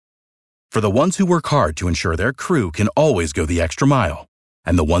For the ones who work hard to ensure their crew can always go the extra mile,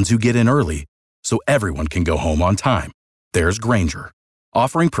 and the ones who get in early so everyone can go home on time, there's Grainger,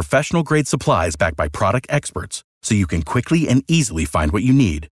 offering professional-grade supplies backed by product experts so you can quickly and easily find what you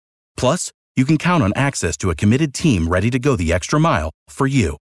need. Plus, you can count on access to a committed team ready to go the extra mile for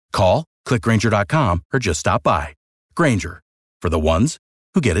you. Call, click Grainger.com, or just stop by. Grainger, for the ones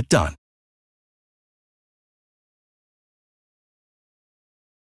who get it done.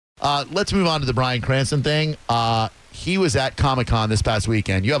 Let's move on to the Bryan Cranston thing. He was at Comic-Con this past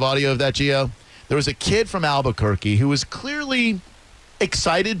weekend. You have audio of that, Gio? There was a kid from Albuquerque who was clearly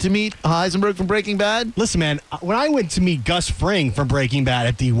excited to meet Heisenberg from Breaking Bad. Listen, man, when I went to meet Gus Fring from Breaking Bad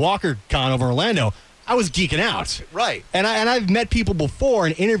at the Walker Con over Orlando, I was geeking out. Right. And I've met people before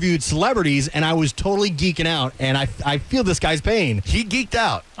and interviewed celebrities, and I was totally geeking out, and I feel this guy's pain. He geeked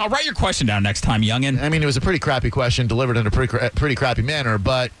out. I'll write your question down next time, youngin. I mean, it was a pretty crappy question delivered in a pretty crappy manner,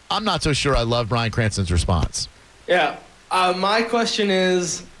 but I'm not so sure I love Bryan Cranston's response. Yeah. My question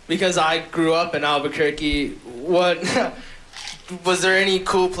is, because I grew up in Albuquerque, what was there any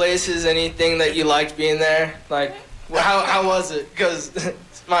cool places, anything that you liked being there? Like, how was it? Because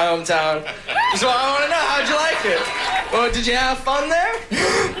it's my hometown. So I want to know, how'd you like it? Well, did you have fun there?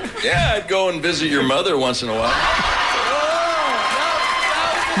 Yeah, I'd go and visit your mother once in a while.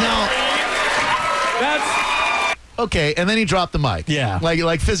 That's okay, and then he dropped the mic. Yeah.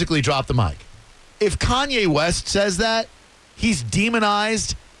 Like physically dropped the mic. If Kanye West says that, he's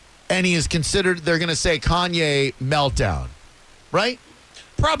demonized, and he is considered, they're going to say Kanye meltdown, right?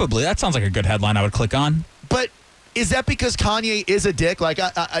 Probably. That sounds like a good headline I would click on. But is that because Kanye is a dick? Like,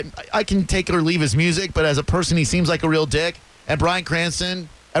 I can take or leave his music, but as a person, he seems like a real dick. And Bryan Cranston,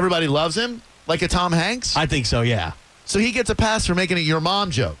 everybody loves him, like a Tom Hanks? I think so, yeah. So he gets a pass for making it your mom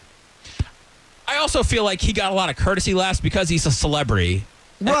joke. I also feel like he got a lot of courtesy laughs because he's a celebrity.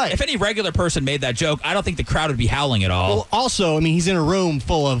 Right. If any regular person made that joke, I don't think the crowd would be howling at all. Well, also, I mean, he's in a room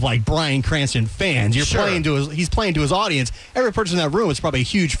full of like Bryan Cranston fans. He's playing to his audience. Every person in that room is probably a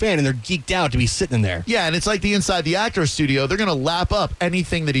huge fan, and they're geeked out to be sitting in there. Yeah, and it's like the Inside the Actor studio. They're going to lap up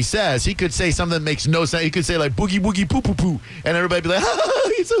anything that he says. He could say something that makes no sense. He could say like boogie boogie poo poo poo, and everybody be like,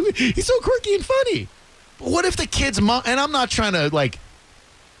 he's so quirky and funny. But what if the kid's mom? And I'm not trying to like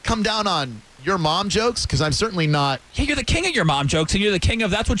come down on your mom jokes, because I'm certainly not. Yeah, you're the king of your mom jokes, and you're the king of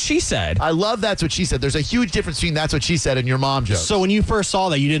That's What She Said. I love That's What She Said. There's a huge difference between That's What She Said and your mom jokes. So when you first saw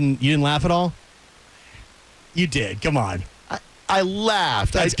that, you didn't laugh at all? You did. Come on. I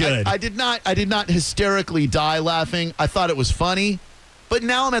laughed. That's good. I did not hysterically die laughing. I thought it was funny. But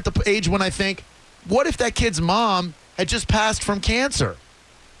now I'm at the age when I think, what if that kid's mom had just passed from cancer?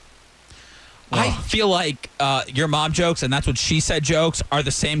 I feel like your mom jokes and That's What She Said jokes are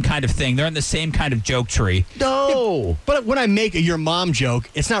the same kind of thing. They're in the same kind of joke tree. No. Yeah, but when I make a your mom joke,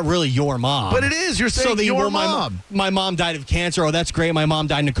 it's not really your mom. But it is. You're saying your mom. My mom died of cancer. Oh, that's great. My mom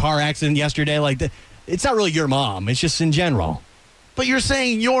died in a car accident yesterday. Like that. It's not really your mom. It's just in general. But you're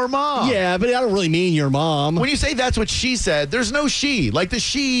saying your mom. Yeah, but I don't really mean your mom. When you say That's What She Said, there's no she. Like the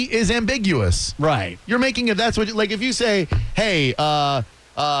she is ambiguous. Right. You're making it that's what, like if you say, hey,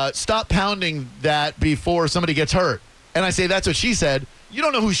 stop pounding that before somebody gets hurt. And I say, That's What She Said. You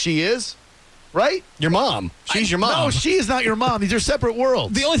don't know who she is, right? Your mom. She's your mom. No, she is not your mom. These are separate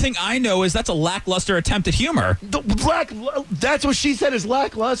worlds. The only thing I know is that's a lackluster attempt at humor. That's What She Said is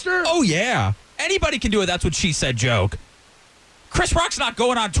lackluster? Oh, yeah. Anybody can do a That's What She Said joke. Chris Rock's not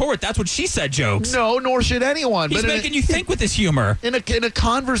going on tour with That's What She Said jokes. No, nor should anyone. He's making you think with his humor. In a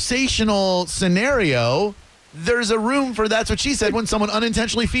conversational scenario, there's a room for That's What She Said when someone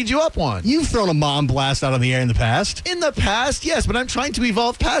unintentionally feeds you up one. You've thrown a mom blast out of the air in the past. In the past, yes, but I'm trying to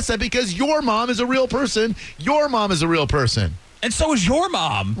evolve past that because your mom is a real person. Your mom is a real person. And so is your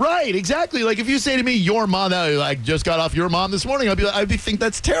mom. Right, exactly. Like if you say to me, your mom, I just got off your mom this morning, I'd think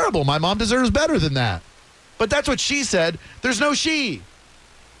that's terrible. My mom deserves better than that. But That's What She Said. There's no she.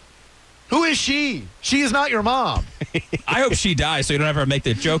 Who is she? She is not your mom. I hope she dies so you don't ever make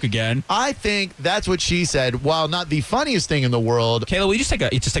that joke again. I think That's What She Said, while not the funniest thing in the world. Kayla, will you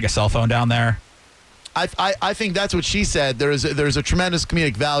just take a cell phone down there? I think That's What She Said. There's a tremendous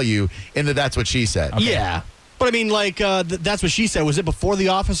comedic value in the That's What She Said. Okay. Yeah. But I mean, like, That's What She Said. Was it before The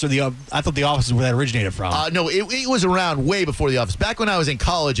Office, or I thought The Office is where that originated from. No, it was around way before The Office. Back when I was in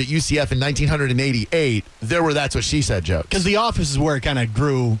college at UCF in 1988, there were That's What She Said jokes. Because The Office is where it kind of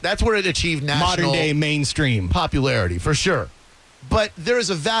grew. That's where it achieved national modern-day mainstream popularity, for sure. But there is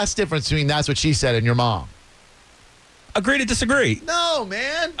a vast difference between That's What She Said and your mom. Agree to disagree. No,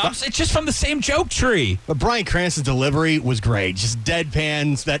 man. It's just from the same joke tree. But Bryan Cranston's delivery was great. Just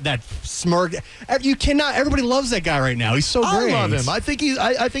deadpans, that smirk. Everybody loves that guy right now. He's so great. I love him. I think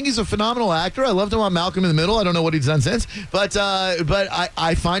he's a phenomenal actor. I loved him on Malcolm in the Middle. I don't know what he's done since, but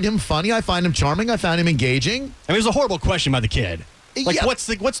I find him funny. I find him charming. I find him engaging. I mean, it was a horrible question by the kid. Like, Yeah. what's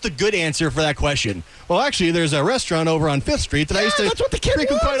the good answer for that question? Well, actually, there's a restaurant over on 5th Street that I used to that's what the kid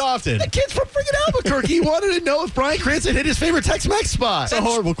frequent wants. quite often. The kid's from freaking Albuquerque. He wanted to know if Bryan Cranston hit his favorite Tex-Mex spot. It's a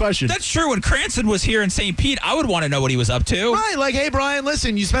horrible question. That's true. When Cranston was here in St. Pete, I would want to know what he was up to. Right, like, hey, Brian,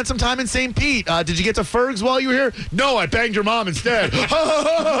 listen, you spent some time in St. Pete. Did you get to Ferg's while you were here? No, I banged your mom instead.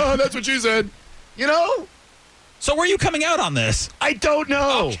 That's what she said. You know? So where are you coming out on this? I don't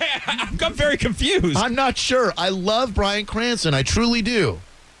know. Okay, I'm very confused. I'm not sure. I love Bryan Cranston. I truly do.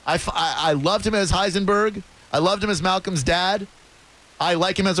 I loved him as Heisenberg. I loved him as Malcolm's dad. I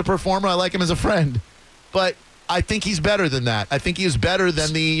like him as a performer. I like him as a friend. But I think he's better than that. I think he is better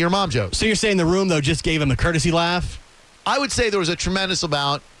than the your mom joke. So you're saying the room, though, just gave him a courtesy laugh? I would say there was a tremendous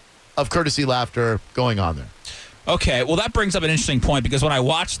amount of courtesy laughter going on there. Okay, well, that brings up an interesting point because when I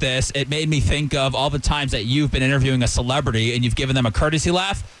watched this, it made me think of all the times that you've been interviewing a celebrity and you've given them a courtesy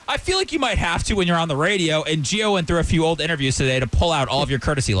laugh. I feel like you might have to when you're on the radio, and Gio went through a few old interviews today to pull out all of your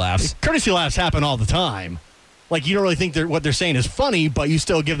courtesy laughs. Courtesy laughs happen all the time. Like, you don't really think what they're saying is funny, but you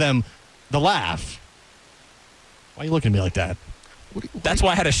still give them the laugh. Why are you looking at me like that? That's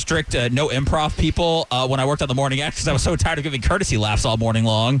why I had a strict no improv people when I worked on the morning act because I was so tired of giving courtesy laughs all morning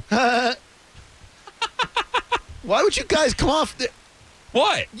long. Why would you guys come off?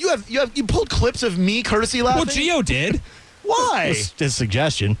 What? You pulled clips of me courtesy laughing? Well, Gio did. Why? Just his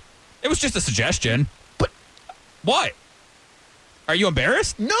suggestion. It was just a suggestion. But what? Are you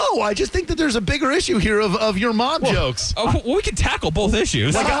embarrassed? No, I just think that there's a bigger issue here of your mom jokes. Oh, well, we can tackle both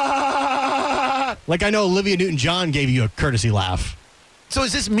issues. Like I know Olivia Newton-John gave you a courtesy laugh. So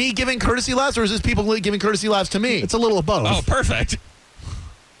is this me giving courtesy laughs, or is this people giving courtesy laughs to me? It's a little of both. Oh, perfect.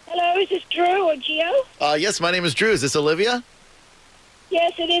 Hello, is this Drew or Gio? Yes, my name is Drew. Is this Olivia?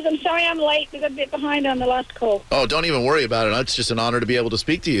 Yes, it is. I'm sorry I'm late. We got a bit behind on the last call. Oh, don't even worry about it. It's just an honor to be able to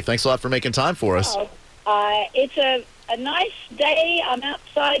speak to you. Thanks a lot for making time for us. It's a nice day. I'm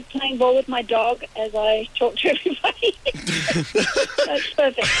outside playing ball with my dog as I talk to everybody. That's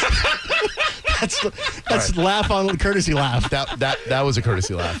perfect. That's laugh on courtesy laugh. That was a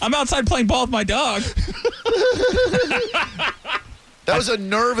courtesy laugh. I'm outside playing ball with my dog. That was a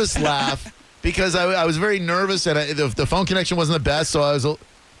nervous laugh because I was very nervous and the phone connection wasn't the best, so I was... Well,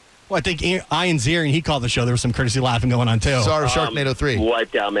 I think Ian Ziering, he called the show. There was some courtesy laughing going on, too. Sorry, Sharknado 3.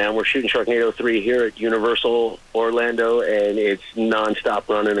 Wiped out, man. We're shooting Sharknado 3 here at Universal Orlando, and it's nonstop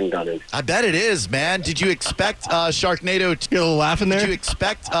running and gunning. I bet it is, man. Did you expect Sharknado... Get a little laugh in there? Did you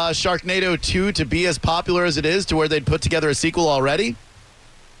expect Sharknado 2 to be as popular as it is, to where they'd put together a sequel already?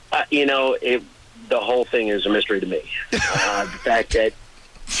 The whole thing is a mystery to me. The fact that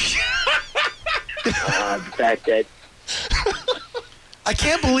I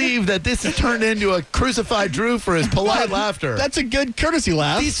can't believe that this has turned into a crucified Drew for his polite laughter. That's a good courtesy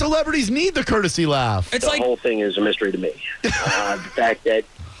laugh. These celebrities need the courtesy laugh. It's the like whole thing is a mystery to me. The fact that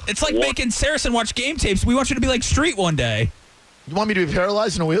it's like making Saracen watch game tapes. We want you to be like Street one day. You want me to be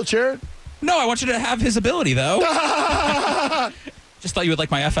paralyzed in a wheelchair? No, I want you to have his ability, though. Just thought you would like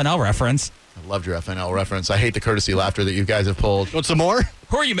my FNL reference. I loved your FNL reference. I hate the courtesy laughter that you guys have pulled. Want some more?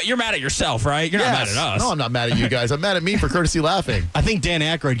 Who are you? You're mad at yourself, right? You're not mad at us. No, I'm not mad at you guys. I'm mad at me for courtesy laughing. I think Dan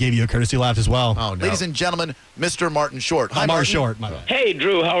Aykroyd gave you a courtesy laugh as well. Oh, no. Ladies and gentlemen, Mr. Martin Short. Hi, Martin Martin. Short, my bad. Hey,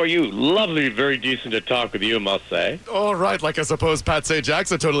 Drew, how are you? Lovely, very decent to talk with you, I must say. All right, like I suppose Pat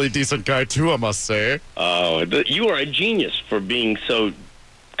Sajak's a totally decent guy, too, I must say. Oh, you are a genius for being so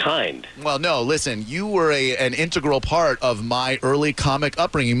kind. Well, no, listen, you were an integral part of my early comic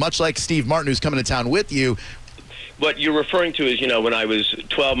upbringing, much like Steve Martin, who's coming to town with you. What you're referring to is, when I was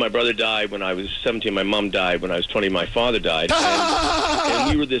 12, my brother died. When I was 17, my mom died. When I was 20, my father died.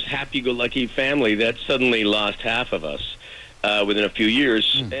 And we were this happy-go-lucky family that suddenly lost half of us within a few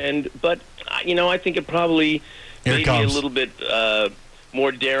years. But I think it probably made me a little bit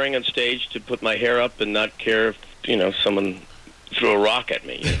more daring on stage to put my hair up and not care if, someone threw a rock at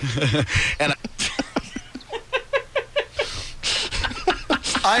me. And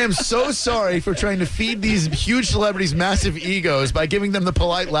I am so sorry for trying to feed these huge celebrities massive egos by giving them the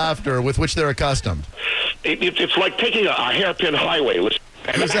polite laughter with which they're accustomed. it's like taking a hairpin highway.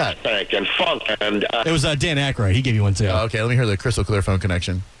 Who's that? And funk and It was Dan Aykroyd. He gave you one, too. Oh, okay, let me hear the crystal clear phone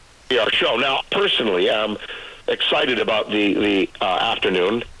connection. our show. Now, personally, I'm excited about the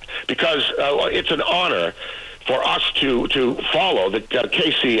afternoon because it's an honor for us to follow the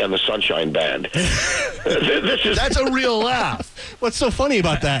Casey and the Sunshine Band. That's a real laugh. What's so funny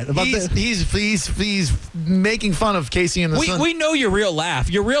about that? He's making fun of Casey and the Sun. We know your real laugh.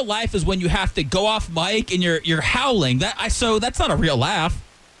 Your real life is when you have to go off mic and you're howling. So that's not a real laugh.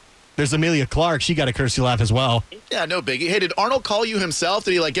 There's Amelia Clark. She got a cursey laugh as well. Yeah, no biggie. Hey, did Arnold call you himself?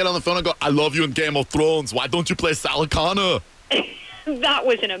 Did he get on the phone and go, I love you in Game of Thrones. Why don't you play Salicana? That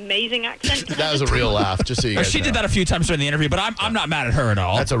was an amazing accent. That was a real laugh, just so you guys She did that a few times during the interview, but I'm not mad at her at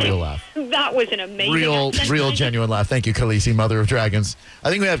all. That's a real laugh. That was an amazing accent. Real genuine laugh. Thank you, Khaleesi, Mother of Dragons. I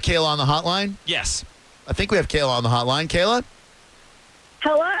think we have Kayla on the hotline. Yes. I think we have Kayla on the hotline. Kayla?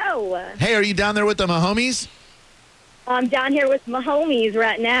 Hello. Hey, are you down there with the homies? I'm down here with my homies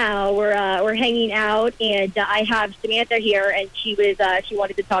right now. We're hanging out, and I have Samantha here, and she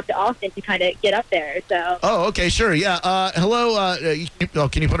wanted to talk to Austin to kind of get up there. So. Oh, okay, sure, yeah. Hello.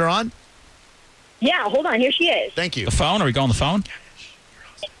 Can you put her on? Yeah, hold on. Here she is. Thank you. The phone? Are we going on the phone?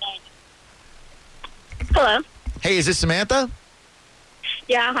 Hello. Hey, is this Samantha?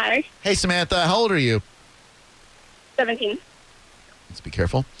 Yeah. Hi. Hey, Samantha. How old are you? 17. Let's be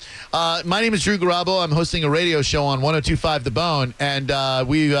careful. My name is Drew Garabo. I'm hosting a radio show on 102.5 The Bone, and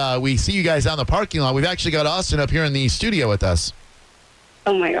we see you guys out in the parking lot. We've actually got Austin up here in the studio with us.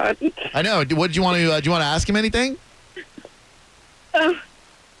 Oh my God. I know. What did you want to? Do you want to ask him anything?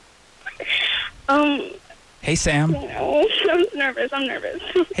 Hey, Sam. No, I'm nervous. I'm nervous.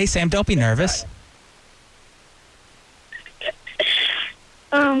 Hey, Sam. Don't be nervous.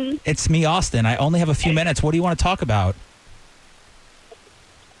 It's me, Austin. I only have a few minutes. What do you want to talk about?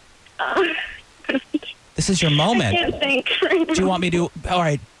 This is your moment. I can't think right now. Do you want me to? All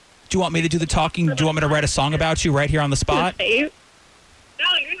right. Do you want me to do the talking? Do you want me to write a song about you right here on the spot? Wait,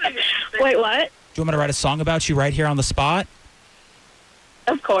 what? Do you want me to write a song about you right here on the spot?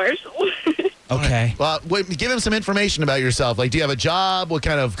 Of course. Okay. Well, give him some information about yourself. Like, do you have a job? What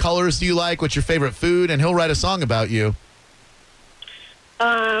kind of colors do you like? What's your favorite food? And he'll write a song about you.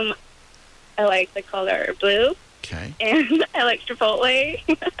 I like the color blue. Okay. And I like Chipotle.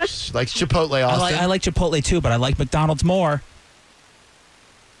 She likes Chipotle, Austin. I like Chipotle too, but I like McDonald's more.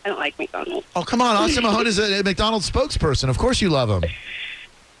 I don't like McDonald's. Oh, come on. Austin Mahone is a McDonald's spokesperson. Of course you love him.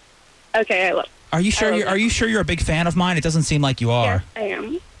 Okay, I love. Are you sure? Are you sure you're a big fan of mine? It doesn't seem like you are. Yes, I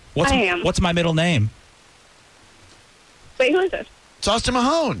am. I am. What's my middle name? Wait, who is this? It's Austin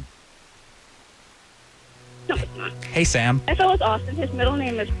Mahone. No, it's not. Hey, Sam. I thought it was Austin. His middle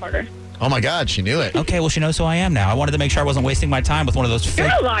name is Porter. Oh, my God. She knew it. Okay, well, she knows who I am now. I wanted to make sure I wasn't wasting my time with one of those You're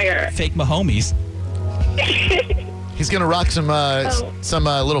fake, a liar. fake Mahomies. He's going to rock some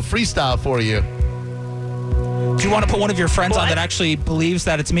little freestyle for you. Do you want to put one of your friends on that actually believes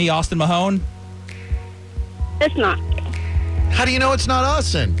that it's me, Austin Mahone? It's not. How do you know it's not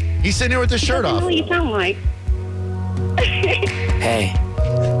Austin? He's sitting here with his shirt off. What do you sound like? Hey.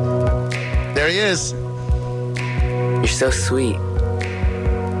 There he is. You're so sweet.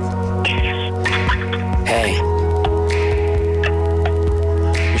 Hey.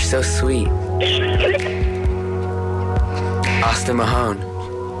 You're so sweet. Austin Mahone.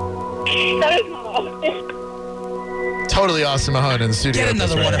 That is not Austin. Totally Austin Mahone in the studio. Get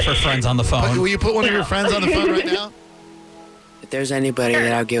another one of her friends on the phone. Will you put one of your friends on the phone right now? If there's anybody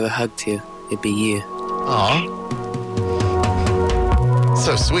that I'll give a hug to, it'd be you. Aw.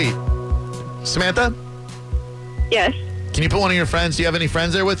 So sweet. Samantha? Yes. Can you put one of your friends? Do you have any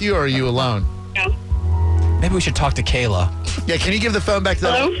friends there with you, or are you alone? No. Maybe we should talk to Kayla. Yeah, can you give the phone back to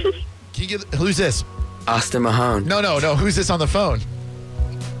that? Hello? Can you give? Who's this? Austin Mahone. No. Who's this on the phone?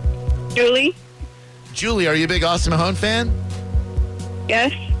 Julie? Julie, are you a big Austin Mahone fan?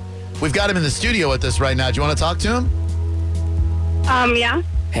 Yes. We've got him in the studio with us right now. Do you want to talk to him? Yeah.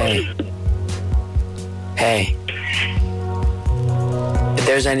 Hey. Hey. If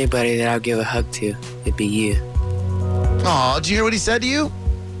there's anybody that I'll give a hug to, it'd be you. Aw, did you hear what he said to you?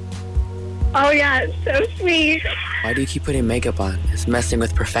 Oh, yeah, it's so sweet. Why do you keep putting makeup on? It's messing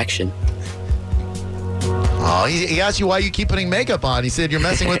with perfection. Oh, he asked you why you keep putting makeup on. He said you're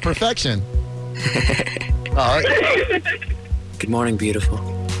messing with perfection. Oh, Good morning, beautiful.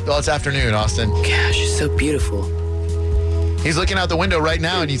 well, it's afternoon, Austin. Gosh, you're so beautiful. He's looking out the window right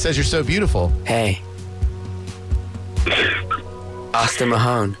now, and he says you're so beautiful. Hey. Austin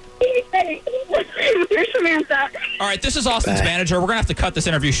Mahone. Here's Samantha. All right, this is Austin's Bye. manager. We're going to have to cut this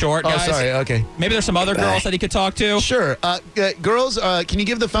interview short, guys. Oh, sorry. Okay. Maybe there's some other Bye. girls that he could talk to. Sure. Girls, can you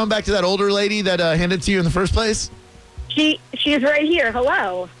give the phone back to that older lady that handed it to you in the first place? She's right here.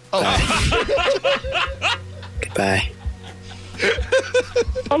 Hello. Goodbye.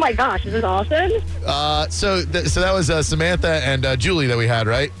 Oh my gosh, is this Austin? So that was Samantha and Julie that we had,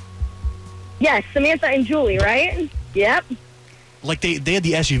 right? Yes, Samantha and Julie, right? Yep. Like they had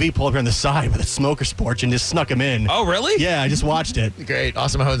the SUV pull up here on the side with a smoker's porch and just snuck him in. Oh, really? Yeah, I just watched it. Great.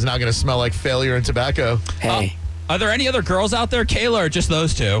 Austin Mahone's now going to smell like failure and tobacco. Hey. Are there any other girls out there, Kayla, or just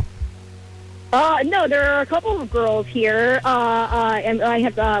those two? No, there are a couple of girls here. And I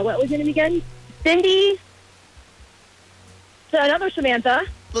have, what was her name again? Cindy. So another Samantha.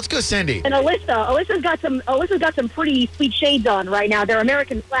 Let's go, Cindy. And Alyssa. Alyssa's got some pretty sweet shades on right now. They're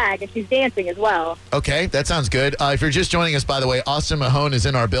American flag, and she's dancing as well. Okay, that sounds good. If you're just joining us, by the way, Austin Mahone is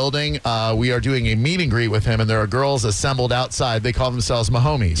in our building. We are doing a meet and greet with him, and there are girls assembled outside. They call themselves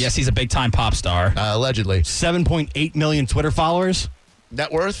Mahomies. Yes, he's a big-time pop star. Allegedly. 7.8 million Twitter followers.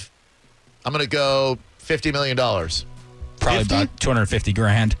 Net worth? I'm going to go $50 million. Probably 50? about 250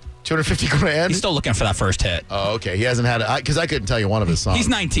 grand. 250 grand? He's still looking for that first hit. Oh, okay. He hasn't had it. Because I couldn't tell you one of his songs. He's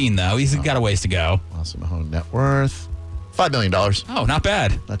 19, though. He's got a ways to go. Austin Mahone net worth. $5 million. Oh, not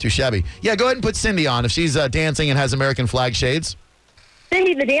bad. Not too shabby. Yeah, go ahead and put Cindy on if she's dancing and has American flag shades.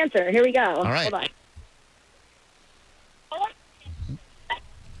 Cindy the dancer. Here we go. All right. Hold on.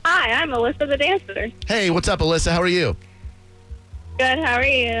 Hi, I'm Alyssa the dancer. Hey, what's up, Alyssa? How are you? Good, how are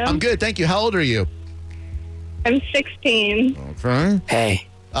you? I'm good, thank you. How old are you? I'm 16. Okay. Hey.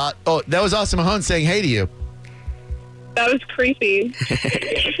 Oh, that was Austin Mahone saying hey to you. That was creepy.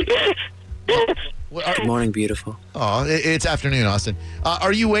 Good morning, beautiful. Oh, it's afternoon, Austin.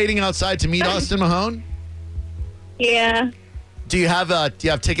 Are you waiting outside to meet Austin Mahone? Yeah. Do you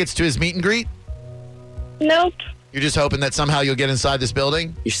have tickets to his meet and greet? Nope. You're just hoping that somehow you'll get inside this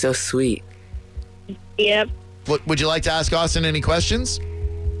building? You're so sweet. Yep. Would you like to ask Austin any questions?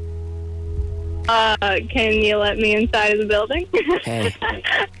 Can you let me inside of the building? Hey.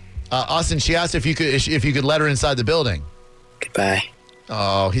 Austin, she asked if you could let her inside the building. Goodbye.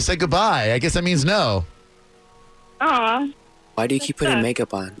 Oh, he said goodbye. I guess that means no. Aw. Why do you keep putting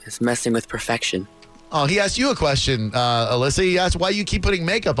makeup on? It's messing with perfection. Oh, he asked you a question, Alyssa. He asked why you keep putting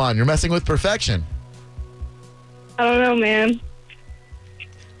makeup on. You're messing with perfection. I don't know, man.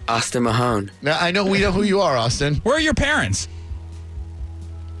 Austin Mahone. Now, we know who you are, Austin. Where are your parents?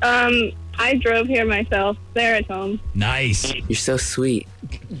 I drove here myself. They're at home. Nice. You're so sweet.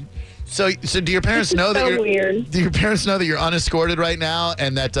 So do your parents know that So you're weird. Do your parents know that you're unescorted right now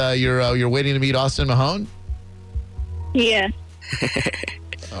and that you're waiting to meet Austin Mahone? Yeah.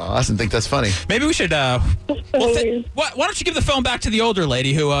 Oh, Austin think that's funny. Maybe we should. Why don't you give the phone back to the older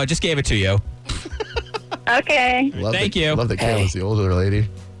lady who just gave it to you? Okay. Thank you. Love that Kayla's the older lady.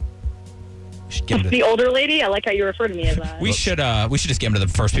 The older lady? I like how you refer to me as that. We should just get them to the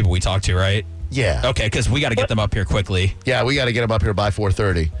first people we talk to, right? Yeah. Okay, because we got to get them up here quickly. Yeah, we got to get them up here by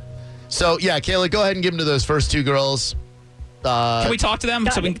 4:30. So yeah, Kayla, go ahead and give them to those first two girls. Can we talk to them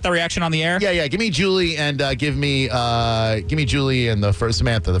so we can get the reaction on the air? Yeah. Give me Julie and give me Julie and the first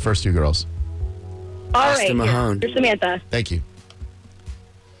Samantha, the first two girls. All right. Austin Mahone. Here's Samantha. Thank you.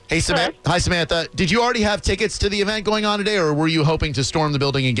 Hey, Samantha. Hi, Samantha. Did you already have tickets to the event going on today, or were you hoping to storm the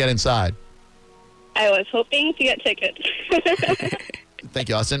building and get inside? I was hoping to get tickets. Thank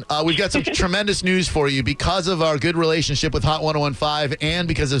you, Austin. We've got some tremendous news for you. Because of our good relationship with Hot 1015 and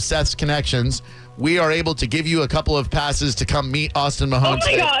because of Seth's connections, we are able to give you a couple of passes to come meet Austin Mahone. Oh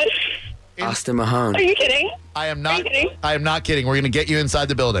my God. Austin Mahone. Are you kidding? I am not. Are you kidding? I am not kidding. We're going to get you inside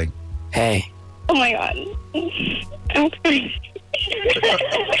the building. Hey. Oh my God. I'm crying.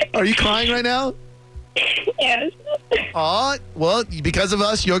 Are you crying right now? Yes. Aw, well, because of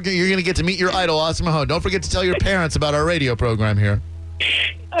us, you're going to get to meet your idol, Austin Mahone. Don't forget to tell your parents about our radio program here.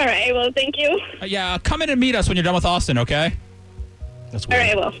 All right. Well, thank you. Yeah, come in and meet us when you're done with Austin, okay? That's All weird.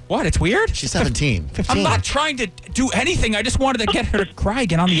 right. Well. What? It's weird? She's 17. 15. I'm not trying to do anything. I just wanted to get her to cry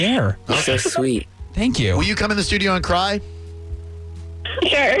again on the air. You're so sweet. Thank you. Will you come in the studio and cry?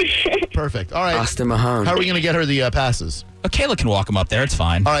 Sure. Perfect. All right. Austin Mahone. How are we going to get her the passes? Kayla can walk him up there. It's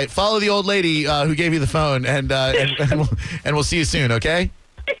fine. All right. Follow the old lady who gave you the phone, and we'll see you soon, okay?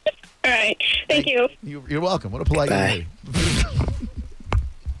 All right. Thank you. You're welcome. What a polite young lady.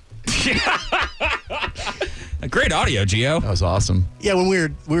 Great audio, Gio. That was awesome. Yeah, when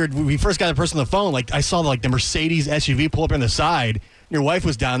we first got the person on the phone, like I saw the Mercedes SUV pull up on the side. Your wife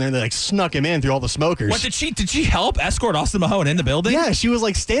was down there and they snuck him in through all the smokers. What did she help escort Austin Mahone in the building? Yeah, she was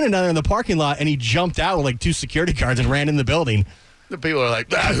standing down there in the parking lot and he jumped out with two security guards and ran in the building. The people are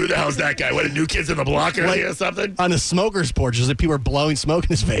like, who the hell's that guy? What, a New Kids in the Block or something? On the smoker's porch, as if people were blowing smoke in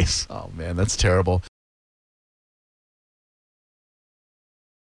his face. Oh man, that's terrible.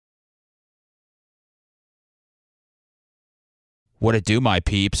 What it do, my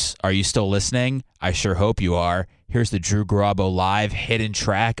peeps? Are you still listening? I sure hope you are. Here's the Drew Garabo live hidden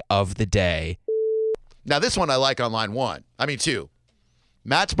track of the day. Now, this one I like on line one. I mean, two.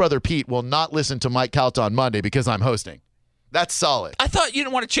 Matt's brother Pete will not listen to Mike Calta on Monday because I'm hosting. That's solid. I thought you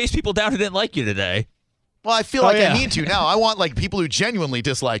didn't want to chase people down who didn't like you today. Well, I feel like I need to now. I want like people who genuinely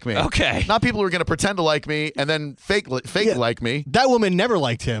dislike me. Okay. Not people who are going to pretend to like me and then fake like me. That woman never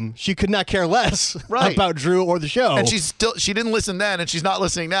liked him. She could not care less about Drew or the show. And she didn't listen then, and she's not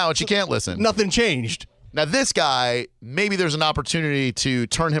listening now, and she can't listen. Nothing changed. Now, this guy, maybe there's an opportunity to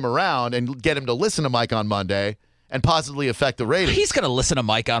turn him around and get him to listen to Mike on Monday and possibly affect the ratings. He's going to listen to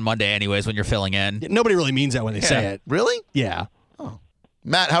Mike on Monday anyways when you're filling in. Nobody really means that when they say it. Really? Yeah. Oh.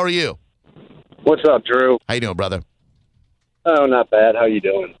 Matt, how are you? What's up, Drew? How you doing, brother? Oh, not bad. How you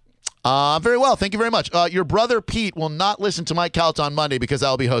doing? Very well. Thank you very much. Your brother Pete will not listen to Mike Calta on Monday because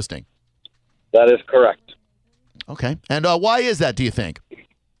I'll be hosting. That is correct. Okay. And why is that, do you think?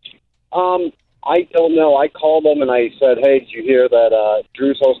 I don't know. I called him and I said, hey, did you hear that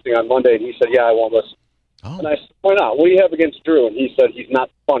Drew's hosting on Monday? And he said, yeah, I won't listen. Oh. And I said, why not? What do you have against Drew? And he said, he's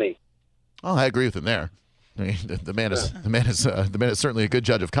not funny. Oh, I agree with him there. I mean, the man is certainly a good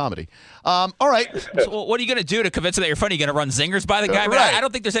judge of comedy. All right. So what are you going to do to convince him that you're funny? You going to run zingers by the guy? Right. I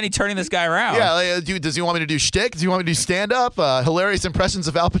don't think there's any turning this guy around. Yeah. Does he want me to do shtick? Does he want me to do stand-up? Hilarious impressions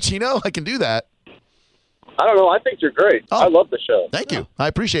of Al Pacino? I can do that. I don't know. I think you're great. I love the show. Thank you. I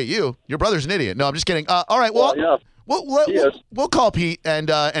appreciate you. Your brother's an idiot. No, I'm just kidding. All right. Well, yeah. We'll call Pete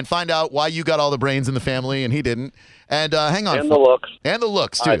and find out why you got all the brains in the family and he didn't. And hang on. And the looks. And the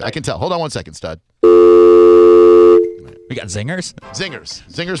looks, too. I can tell. Hold on one second, stud. We got zingers?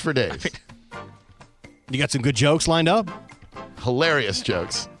 Zingers for days. You got some good jokes lined up? Hilarious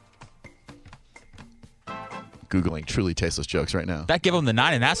jokes. Googling truly tasteless jokes right now. That give him the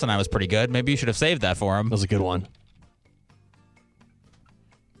 9 and asinine was pretty good. Maybe you should have saved that for him. That was a good one.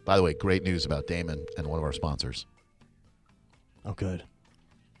 By the way, great news about Damon and one of our sponsors. Oh, good.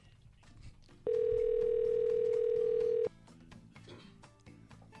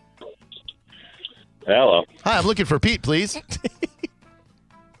 Hello. Hi, I'm looking for Pete, please.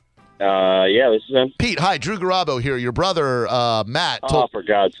 Yeah, this is him. Pete, hi, Drew Garabo here. Your brother, Matt. Oh, for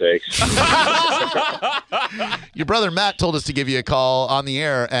God's sakes. Your brother, Matt, told us to give you a call on the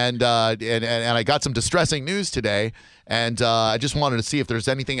air, and I got some distressing news today, and I just wanted to see if there's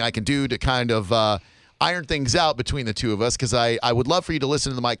anything I can do to kind of iron things out between the two of us, because I would love for you to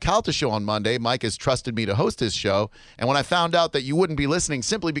listen to the Mike Calta show on Monday. Mike has trusted me to host his show, and when I found out that you wouldn't be listening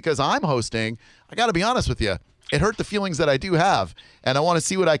simply because I'm hosting, I got to be honest with you. It hurt the feelings that I do have, and I want to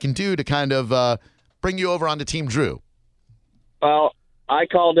see what I can do to kind of bring you over onto Team Drew. Well, I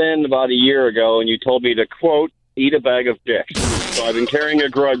called in about a year ago, and you told me to, quote, eat a bag of dicks. So I've been carrying a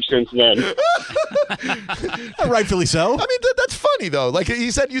grudge since then. Rightfully so. I mean, that's funny, though. Like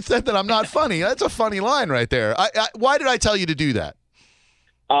you said that I'm not funny. That's a funny line right there. Why did I tell you to do that?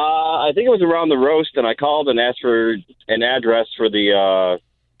 I think it was around the roast, and I called and asked for an address for the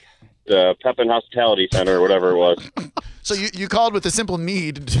Pepin Hospitality Center or whatever it was. So you called with a simple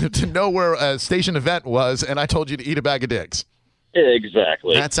need to know where a station event was, and I told you to eat a bag of dicks.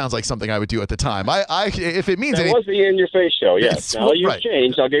 Exactly. That sounds like something I would do at the time. If it means that was the In Your Face show, yes. Now you've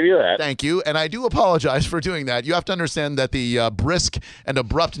changed, I'll give you that. Thank you, and I do apologize for doing that. You have to understand that the brisk and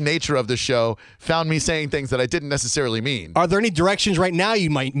abrupt nature of the show found me saying things that I didn't necessarily mean. Are there any directions right now you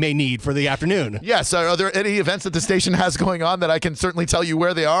may need for the afternoon? Yes. Are there any events that the station has going on that I can certainly tell you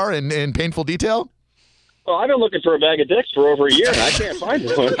where they are in painful detail? Well, I've been looking for a bag of dicks for over a year, and I can't find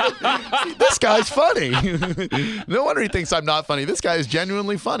one. This guy's funny. No wonder he thinks I'm not funny. This guy is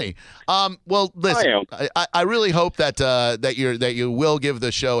genuinely funny. Well, listen, I really hope that you will give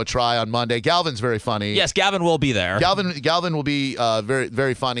the show a try on Monday. Galvin's very funny. Yes, Gavin will be there. Galvin will be very,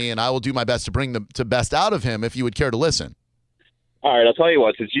 very funny, and I will do my best to bring the best out of him if you would care to listen. All right, I'll tell you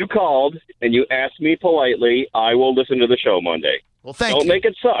what. Since you called and you asked me politely, I will listen to the show Monday. Well, thank you. Don't make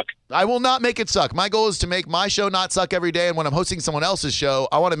it suck. I will not make it suck. My goal is to make my show not suck every day, and when I'm hosting someone else's show,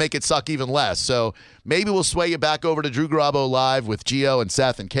 I want to make it suck even less. So maybe we'll sway you back over to Drew Garabo Live with Gio and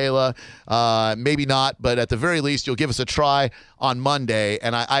Seth and Kayla. Maybe not, but at the very least, you'll give us a try on Monday.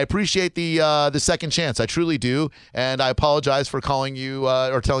 And I appreciate the second chance. I truly do. And I apologize for calling you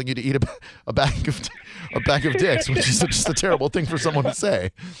or telling you to eat a bag of dicks, which is just a terrible thing for someone to say.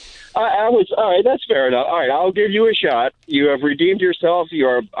 All right, that's fair enough. All right, I'll give you a shot. You have redeemed yourself. You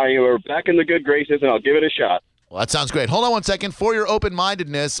are back in the good graces, and I'll give it a shot. Well, that sounds great. Hold on one second. For your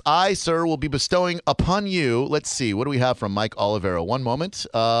open-mindedness, I, sir, will be bestowing upon you, let's see, what do we have from Mike Olivero? One moment.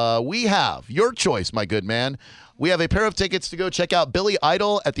 We have your choice, my good man. We have a pair of tickets to go check out Billy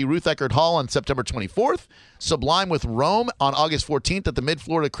Idol at the Ruth Eckerd Hall on September 24th, Sublime with Rome on August 14th at the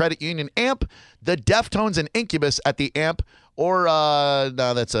Mid-Florida Credit Union AMP, the Deftones and Incubus at the AMP, or,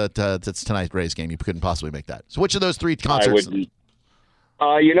 no, that's tonight's Rays game. You couldn't possibly make that. So which of those three concerts?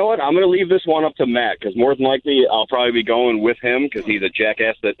 You know what? I'm going to leave this one up to Matt because more than likely I'll probably be going with him because he's a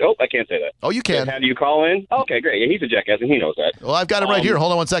jackass that... Oh, I can't say that. Oh, you can. Have you call in? Okay, great. Yeah, he's a jackass and he knows that. Well, I've got it right here.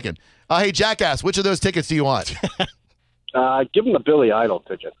 Hold on one second. Hey, Jackass, which of those tickets do you want? Give him the Billy Idol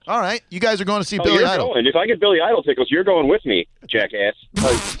ticket. All right. You guys are going to see Oh, Billy you're Idol. Going. If I get Billy Idol tickets, you're going with me, jackass.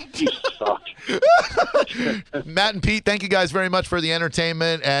 You suck. Matt and Pete, thank you guys very much for the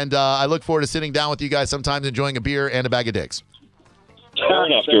entertainment, and I look forward to sitting down with you guys sometimes, enjoying a beer and a bag of dicks. Fair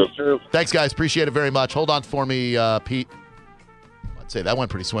enough, Drew. Thanks, guys. Appreciate it very much. Hold on for me, Pete. I'd say that went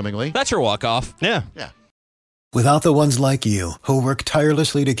pretty swimmingly. That's your walk-off. Yeah. Without the ones like you, who work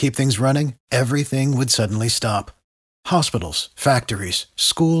tirelessly to keep things running, everything would suddenly stop. Hospitals, factories,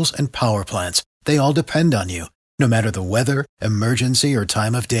 schools, and power plants, they all depend on you. No matter the weather, emergency, or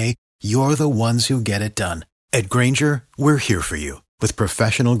time of day, you're the ones who get it done. At Grainger, we're here for you with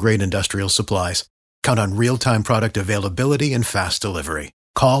professional-grade industrial supplies. Count on real-time product availability and fast delivery.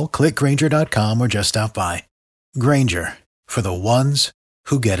 Call, click Grainger.com, or just stop by. Grainger, for the ones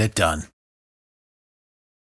who get it done.